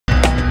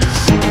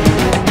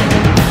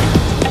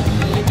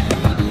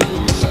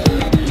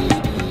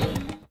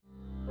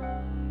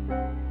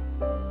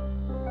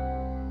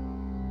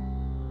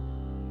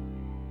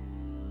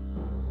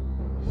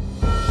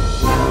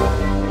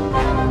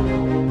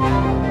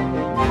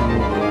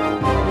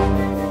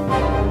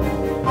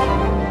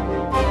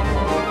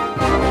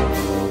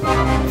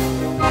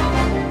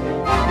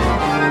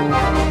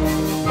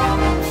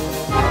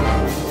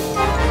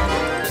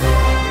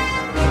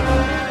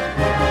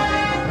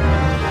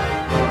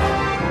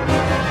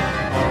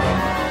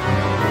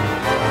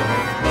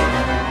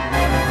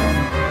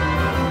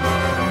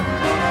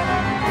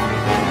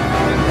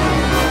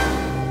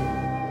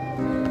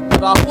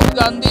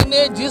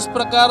जिस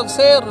प्रकार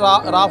से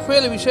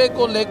राफेल विषय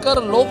को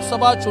लेकर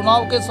लोकसभा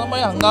चुनाव के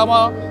समय हंगामा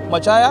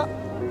मचाया,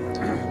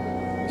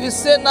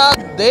 इससे ना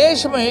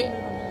देश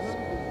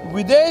में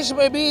विदेश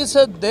में भी इस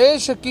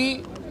देश की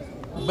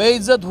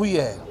बेइज्जत हुई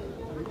है।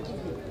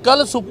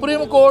 कल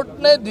सुप्रीम कोर्ट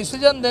ने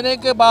डिसीजन देने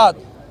के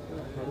बाद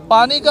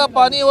पानी का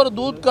पानी और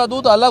दूध का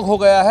दूध अलग हो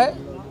गया है।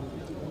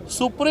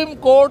 सुप्रीम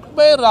कोर्ट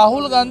में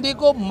राहुल गांधी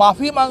को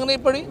माफ़ी मांगनी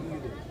पड़ी।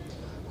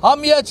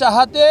 हम यह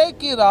चाहते हैं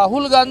कि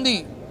राहुल गांधी,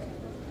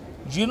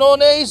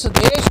 जिन्होंने इस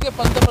देश के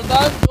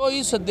पंतप्रधान, जो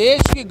इस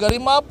देश की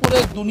गरिमा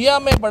पूरे दुनिया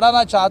में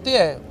बढ़ाना चाहते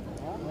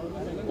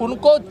हैं,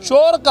 उनको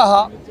चोर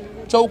कहा,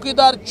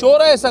 चौकीदार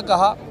चोर ऐसा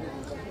कहा,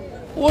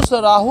 उस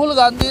राहुल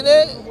गांधी ने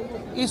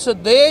इस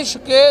देश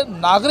के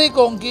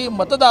नागरिकों की,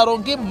 मतदारों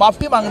की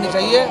माफ़ी मांगनी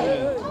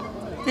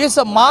चाहिए। इस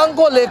मांग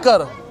को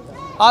लेकर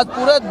आज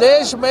पूरे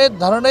देश में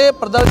धरने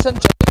प्रदर्शन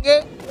चलेंगे।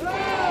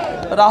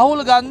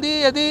 राहुल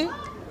गांधी यदि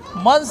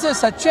मन से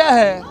सच्चा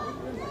है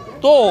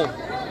तो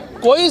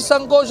कोई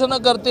संकोच न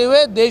करते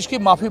हुए देश की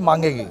माफ़ी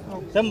मांगेगी।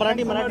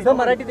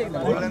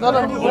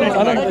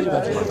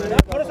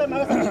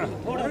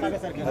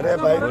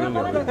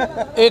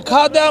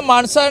 एखाद्या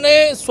माणसाने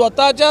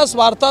स्वतःच्या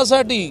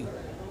स्वार्थासाठी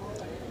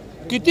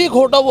किती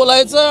खोटं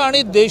बोलायचं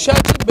आणि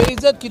देशाची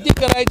बेइज्जत किती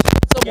करायची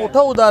याचं मोठं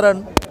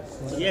उदाहरण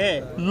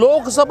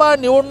लोकसभा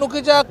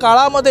निवडणुकीच्या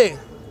काळामध्ये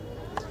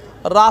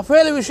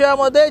राफेल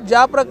विषयामध्ये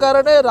ज्या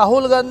प्रकारे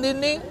राहुल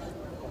गांधींनी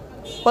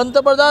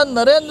पंतप्रधान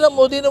नरेंद्र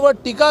मोदींवर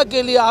टीका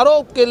केली,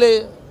 आरोप केले,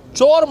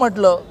 चोर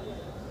म्हटलं,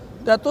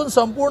 त्यातून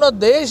संपूर्ण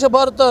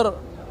देशभर तर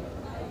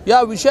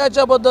या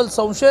विषयाच्याबद्दल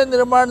संशय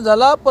निर्माण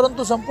झाला,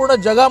 परंतु संपूर्ण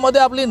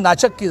जगामध्ये आपली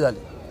नाचक्की झाली।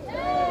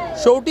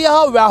 शेवटी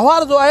हा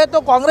व्यवहार जो आहे तो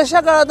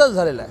काँग्रेसच्या काळातच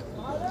झालेला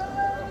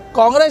आहे।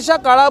 काँग्रेसच्या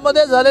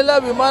काळामध्ये झालेल्या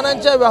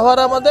विमानांच्या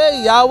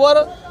व्यवहारामध्ये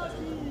यावर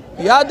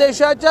या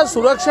देशाच्या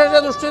सुरक्षेच्या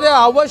दृष्टीने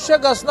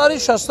आवश्यक असणारी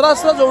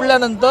शस्त्रास्त्र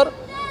जोडल्यानंतर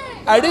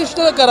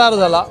ॲडिशनल करार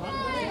झाला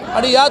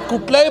आणि यात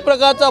कुठल्याही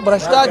प्रकारचा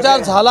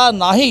भ्रष्टाचार झाला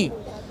नाही,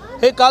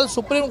 हे काल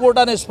सुप्रीम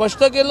कोर्टाने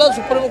स्पष्ट केलं।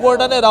 सुप्रीम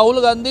कोर्टाने राहुल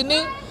गांधींनी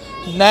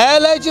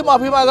न्यायालयाची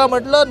माफी मागा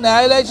म्हटलं,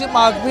 न्यायालयाची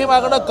माफी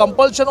मागणं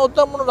कंपल्शन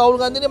होतं म्हणून राहुल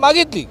गांधींनी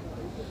मागितली,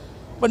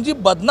 पण जी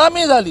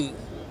बदनामी झाली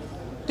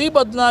ती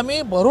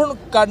बदनामी भरून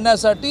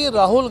काढण्यासाठी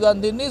राहुल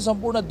गांधींनी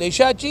संपूर्ण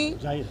देशाची,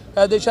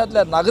 या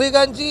देशातल्या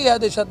नागरिकांची, या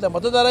देशातल्या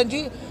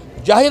मतदारांची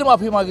जाहीर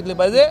माफी मागितली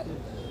पाहिजे।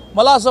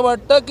 मला असं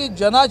वाटतं की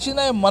जनाची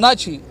नाही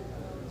मनाची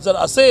जर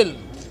असेल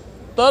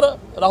तर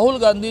राहुल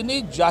गांधींनी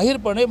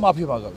जाहीरपणे माफी मागावी।